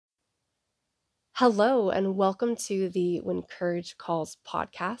Hello, and welcome to the When Courage Calls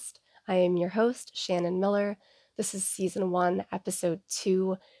podcast. I am your host, Shannon Miller. This is season 1, episode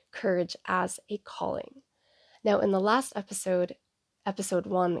 2, Courage as a Calling. Now, in the last episode, episode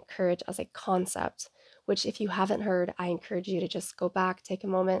 1, Courage as a Concept, which if you haven't heard, I encourage you to just go back, take a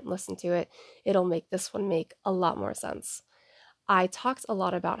moment, listen to it. It'll make this one make a lot more sense. I talked a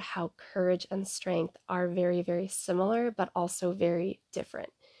lot about how courage and strength are very, very similar, but also very different.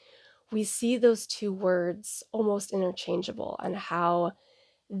 We see those two words almost interchangeable and how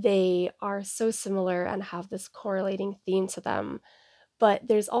they are so similar and have this correlating theme to them. But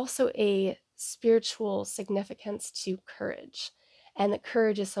there's also a spiritual significance to courage, and that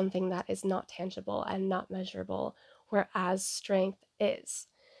courage is something that is not tangible and not measurable, whereas strength is.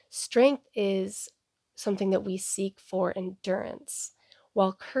 Strength is something that we seek for endurance,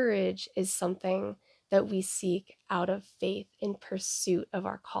 while courage is something that we seek out of faith in pursuit of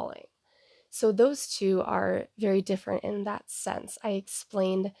our calling. So those two are very different in that sense. I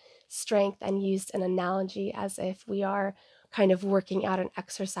explained strength and used an analogy as if we are kind of working out and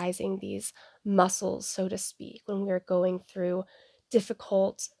exercising these muscles, so to speak, when we're going through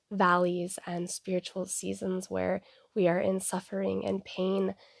difficult valleys and spiritual seasons where we are in suffering and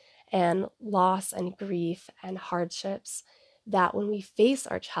pain and loss and grief and hardships, that when we face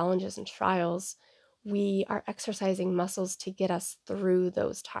our challenges and trials, we are exercising muscles to get us through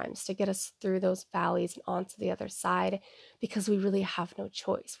those times, to get us through those valleys and onto the other side, because we really have no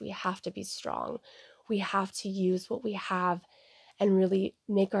choice. We have to be strong. We have to use what we have and really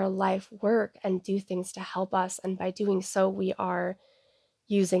make our life work and do things to help us. And by doing so, we are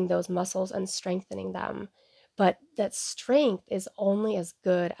using those muscles and strengthening them. But that strength is only as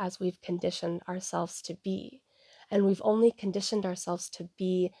good as we've conditioned ourselves to be. And we've only conditioned ourselves to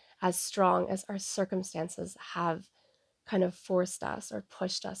be as strong as our circumstances have kind of forced us or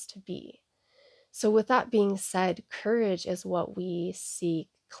pushed us to be. So, with that being said, courage is what we seek,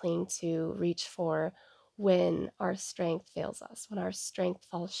 cling to, reach for when our strength fails us, when our strength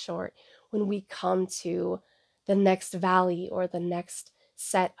falls short, when we come to the next valley or the next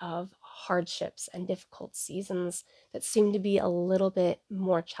set of hardships and difficult seasons that seem to be a little bit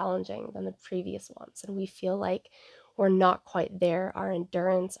more challenging than the previous ones. And we feel like we're not quite there. Our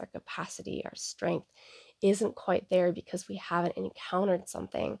endurance, our capacity, our strength isn't quite there because we haven't encountered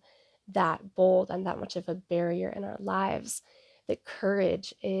something that bold and that much of a barrier in our lives. That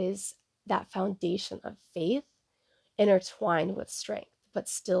courage is that foundation of faith intertwined with strength, but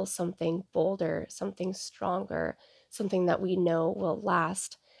still something bolder, something stronger, something that we know will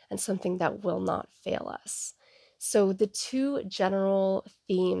last, and something that will not fail us. So the two general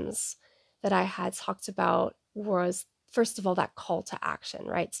themes that I had talked about was, first of all, that call to action,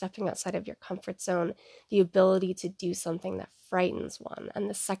 right? Stepping outside of your comfort zone, the ability to do something that frightens one. And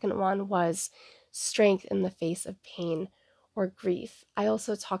the second one was strength in the face of pain or grief. I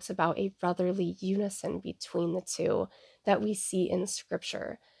also talked about a brotherly unison between the two that we see in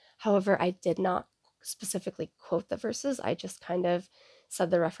scripture. However, I did not specifically quote the verses. I just kind of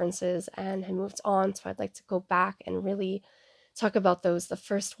said the references and had moved on. So I'd like to go back and really talk about those. The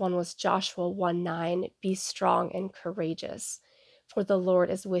first one was Joshua 1:9, be strong and courageous, for the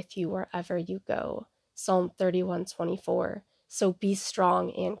Lord is with you wherever you go. Psalm 31:24, so be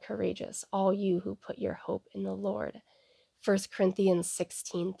strong and courageous, all you who put your hope in the Lord. 1 Corinthians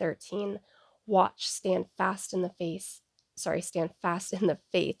 16:13, watch, stand fast in the faith,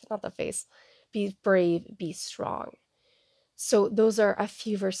 not the face. Be brave, be strong. So those are a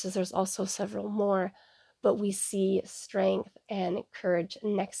few verses. There's also several more, but we see strength and courage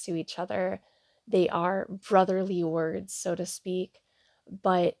next to each other. They are brotherly words, so to speak,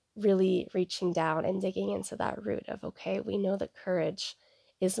 but really reaching down and digging into that root of, okay, we know that courage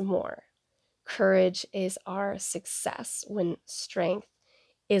is more. Courage is our success when strength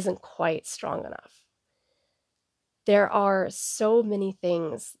isn't quite strong enough. There are so many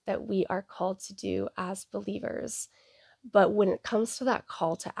things that we are called to do as believers, but when it comes to that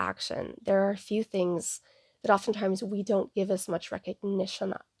call to action, there are a few things that oftentimes we don't give as much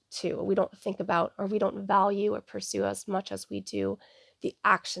recognition to. We don't think about, or we don't value or pursue as much as we do the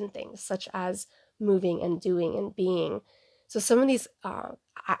action things, such as moving and doing and being. So some of these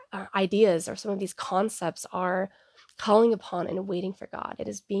ideas or some of these concepts are calling upon and waiting for God. It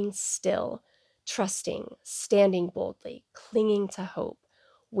is being still, trusting, standing boldly, clinging to hope,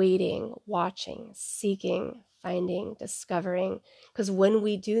 waiting, watching, seeking, finding, discovering. Because when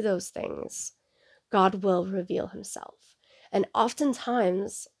we do those things, God will reveal himself. And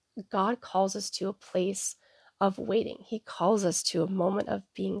oftentimes, God calls us to a place of waiting. He calls us to a moment of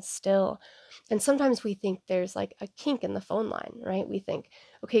being still. And sometimes we think there's like a kink in the phone line, right? We think,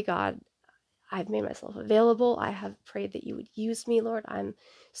 okay, God, I've made myself available. I have prayed that you would use me, Lord. I'm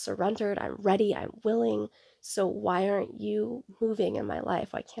surrendered. I'm ready. I'm willing. So why aren't you moving in my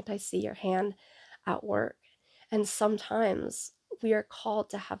life? Why can't I see your hand at work? And sometimes we are called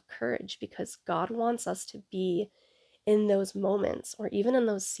to have courage because God wants us to be in those moments or even in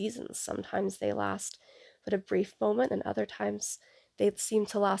those seasons. Sometimes they last but a brief moment, and other times they seem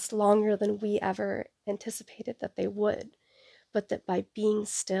to last longer than we ever anticipated that they would. But that by being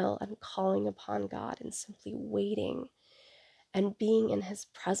still and calling upon God and simply waiting and being in his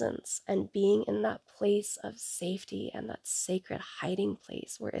presence and being in that place of safety and that sacred hiding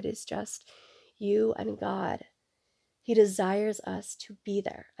place where it is just you and God, he desires us to be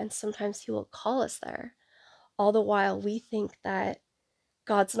there. And sometimes he will call us there. All the while we think that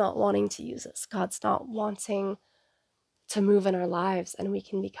God's not wanting to use us. God's not wanting to move in our lives, and we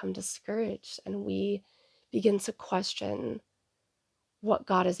can become discouraged and we begin to question what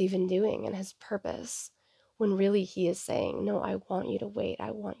God is even doing and his purpose, when really he is saying, no, I want you to wait. I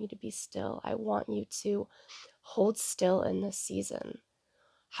want you to be still. I want you to hold still in this season,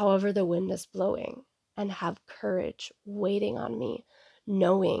 however the wind is blowing, and have courage waiting on me,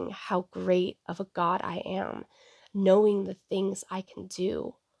 knowing how great of a God I am, knowing the things I can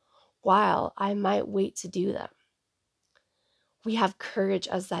do while I might wait to do them. We have courage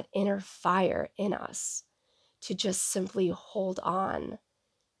as that inner fire in us to just simply hold on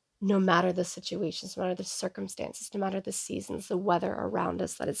no matter the situations, no matter the circumstances, no matter the seasons, the weather around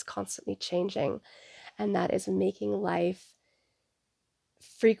us that is constantly changing and that is making life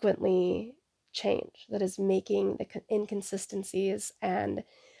frequently change, that is making the inconsistencies and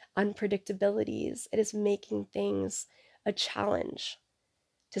unpredictabilities, it is making things a challenge,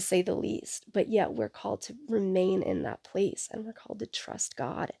 to say the least. But yet we're called to remain in that place, and we're called to trust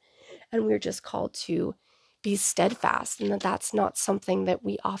God, and we're just called to be steadfast, and that's not something that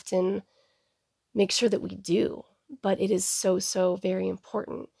we often make sure that we do, but it is so, so very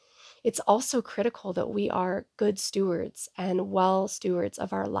important. It's also critical that we are good stewards and well stewards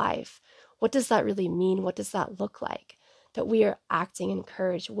of our life. What does that really mean? What does that look like? That we are acting in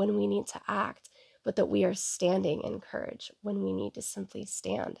courage when we need to act, but that we are standing in courage when we need to simply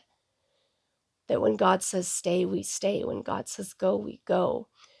stand. That when God says stay, we stay. When God says go, we go.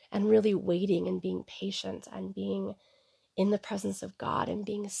 And really waiting and being patient and being in the presence of God and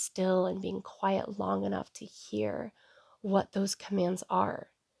being still and being quiet long enough to hear what those commands are.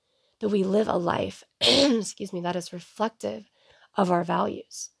 That we live a life, excuse me, that is reflective of our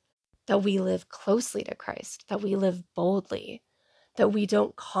values. That we live closely to Christ. That we live boldly. That we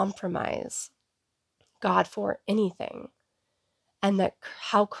don't compromise God for anything. And that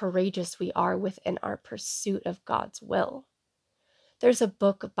how courageous we are within our pursuit of God's will. There's a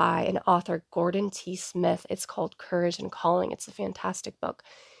book by an author, Gordon T. Smith. It's called Courage and Calling. It's a fantastic book.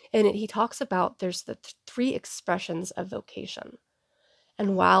 And he talks about there's the three expressions of vocation.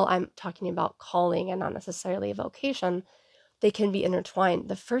 And while I'm talking about calling and not necessarily a vocation, they can be intertwined.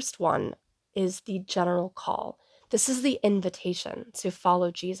 The first one is the general call. This is the invitation to follow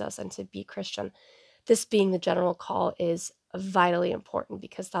Jesus and to be Christian. This being the general call is vitally important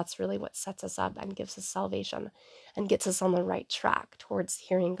because that's really what sets us up and gives us salvation and gets us on the right track towards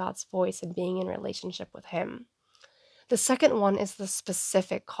hearing God's voice and being in relationship with him. The second one is the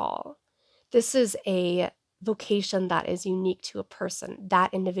specific call. This is a vocation that is unique to a person,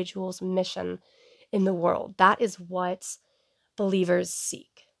 that individual's mission in the world. That is what believers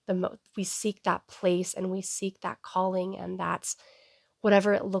seek the most. We seek that place and we seek that calling, and that's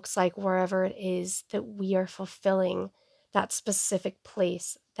whatever it looks like, wherever it is that we are fulfilling that specific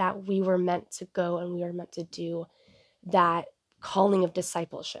place that we were meant to go and we were meant to do, that calling of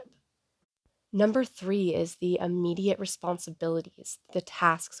discipleship. Number 3 is the immediate responsibilities, the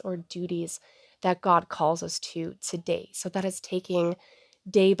tasks or duties that God calls us to today. So that is taking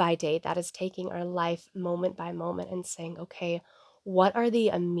day by day, that is taking our life moment by moment and saying, okay, what are the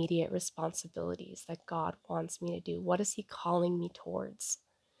immediate responsibilities that God wants me to do? What is he calling me towards?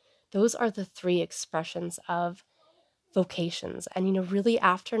 Those are the 3 expressions of vocations. And, really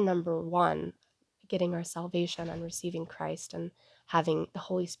after number 1, getting our salvation and receiving Christ and having the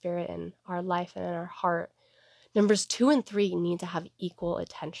Holy Spirit in our life and in our heart, numbers 2 and 3 need to have equal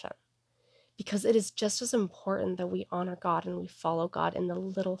attention, because it is just as important that we honor God and we follow God in the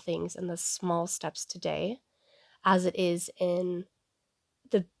little things and the small steps today as it is in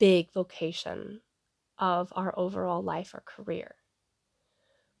the big vocation of our overall life or career.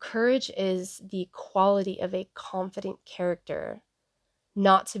 Courage is the quality of a confident character,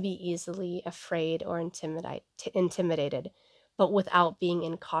 not to be easily afraid or intimidated, but without being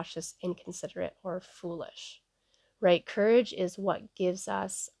incautious, inconsiderate, or foolish. right? Courage is what gives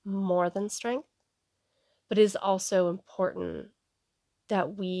us more than strength, but it is also important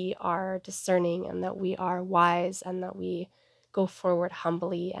that we are discerning and that we are wise and that we go forward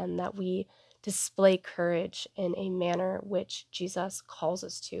humbly and that we display courage in a manner which Jesus calls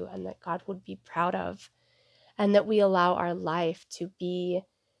us to and that God would be proud of, and that we allow our life to be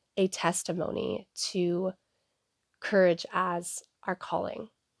a testimony to courage as our calling,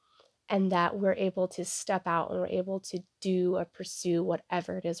 and that we're able to step out and we're able to do or pursue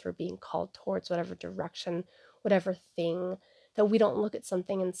whatever it is we're being called towards, whatever direction, whatever thing, that we don't look at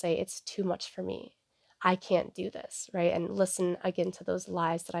something and say, it's too much for me. I can't do this, right? And listen again to those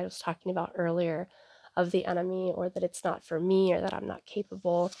lies that I was talking about earlier of the enemy, or that it's not for me, or that I'm not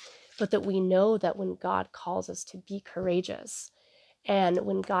capable, but that we know that when God calls us to be courageous, and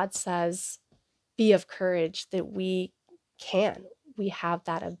when God says, be of courage, that we have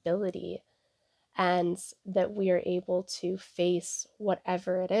that ability, and that we are able to face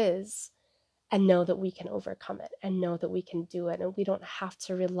whatever it is and know that we can overcome it and know that we can do it. And we don't have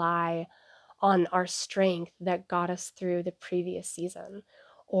to rely on our strength that got us through the previous season,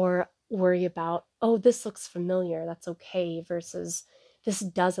 or worry about, oh, this looks familiar, that's okay, versus this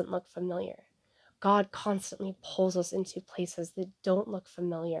doesn't look familiar. God constantly pulls us into places that don't look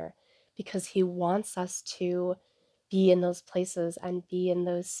familiar because he wants us to be in those places and be in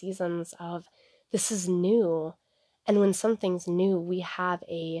those seasons of, this is new. And when something's new, we have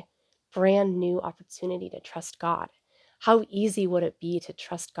a brand new opportunity to trust God. How easy would it be to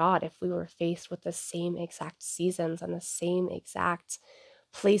trust God if we were faced with the same exact seasons and the same exact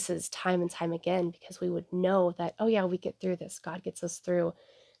places time and time again? Because we would know that, oh yeah, we get through this. God gets us through.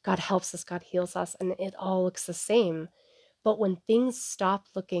 God helps us. God heals us. And it all looks the same. But when things stop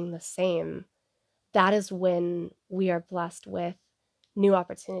looking the same, that is when we are blessed with new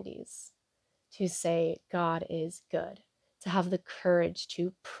opportunities to say, God is good, to have the courage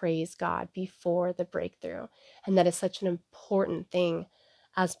to praise God before the breakthrough. And that is such an important thing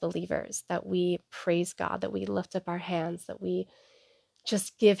as believers, that we praise God, that we lift up our hands, that we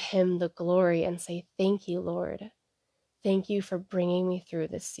just give him the glory and say, thank you, Lord. Thank you for bringing me through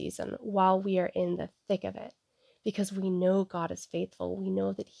this season while we are in the thick of it, because we know God is faithful. We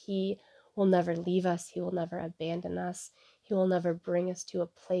know that he will never leave us. He will never abandon us. He will never bring us to a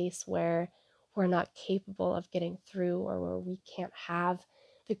place where we're not capable of getting through, or where we can't have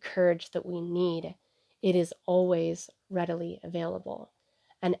the courage that we need. It is always readily available.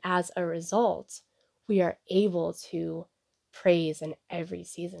 And as a result, we are able to praise in every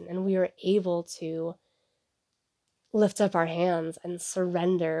season, and we are able to lift up our hands and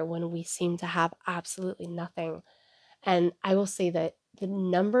surrender when we seem to have absolutely nothing. And I will say that the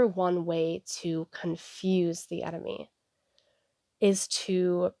number one way to confuse the enemy is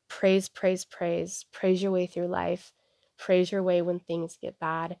to praise your way through life, praise your way when things get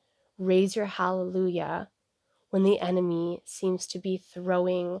bad, raise your hallelujah when the enemy seems to be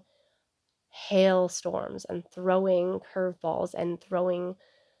throwing hailstorms and throwing curveballs and throwing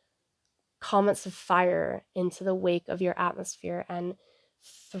comments of fire into the wake of your atmosphere and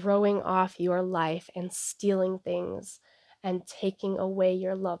throwing off your life and stealing things and taking away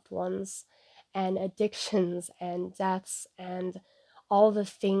your loved ones and addictions and deaths and all the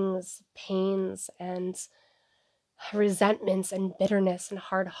things, pains and resentments and bitterness and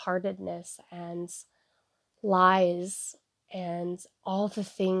hard-heartedness and lies and all the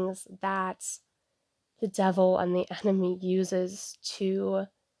things that the devil and the enemy uses to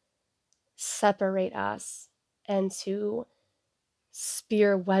separate us and to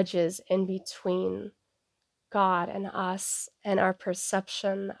spear wedges in between God and us and our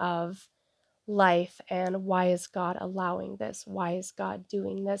perception of life, and why is God allowing this? Why is God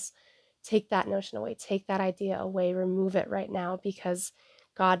doing this? Take that notion away, take that idea away, remove it right now, because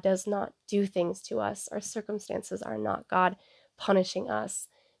God does not do things to us. Our circumstances are not God punishing us.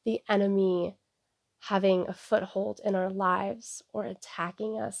 The enemy having a foothold in our lives or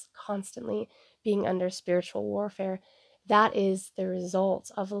attacking us constantly, being under spiritual warfare, that is the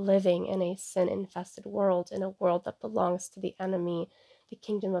result of living in a sin-infested world, in a world that belongs to the enemy, the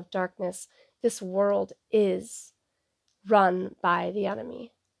kingdom of darkness. This world is run by the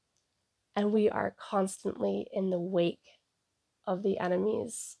enemy, and we are constantly in the wake of the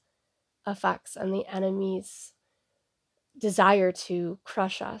enemy's effects and the enemy's desire to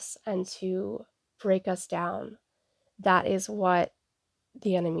crush us and to break us down. That is what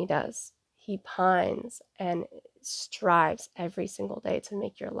the enemy does. He pines and strives every single day to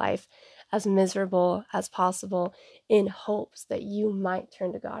make your life as miserable as possible in hopes that you might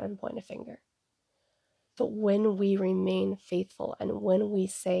turn to God and point a finger. But when we remain faithful and when we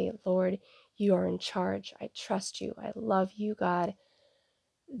say, Lord, You are in charge. I trust you. I love you, God.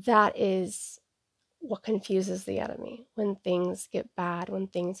 That is what confuses the enemy when things get bad, when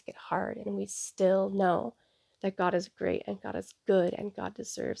things get hard, and we still know that God is great and God is good and God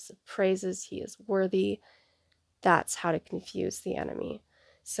deserves the praises. He is worthy. That's how to confuse the enemy.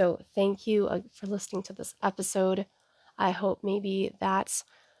 So thank you for listening to this episode. I hope maybe that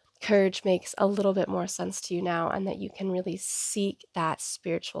courage makes a little bit more sense to you now, and that you can really seek that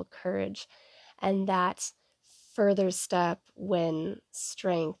spiritual courage and that further step when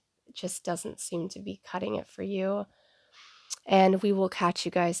strength just doesn't seem to be cutting it for you. And we will catch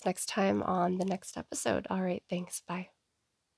you guys next time on the next episode. All right, thanks. Bye.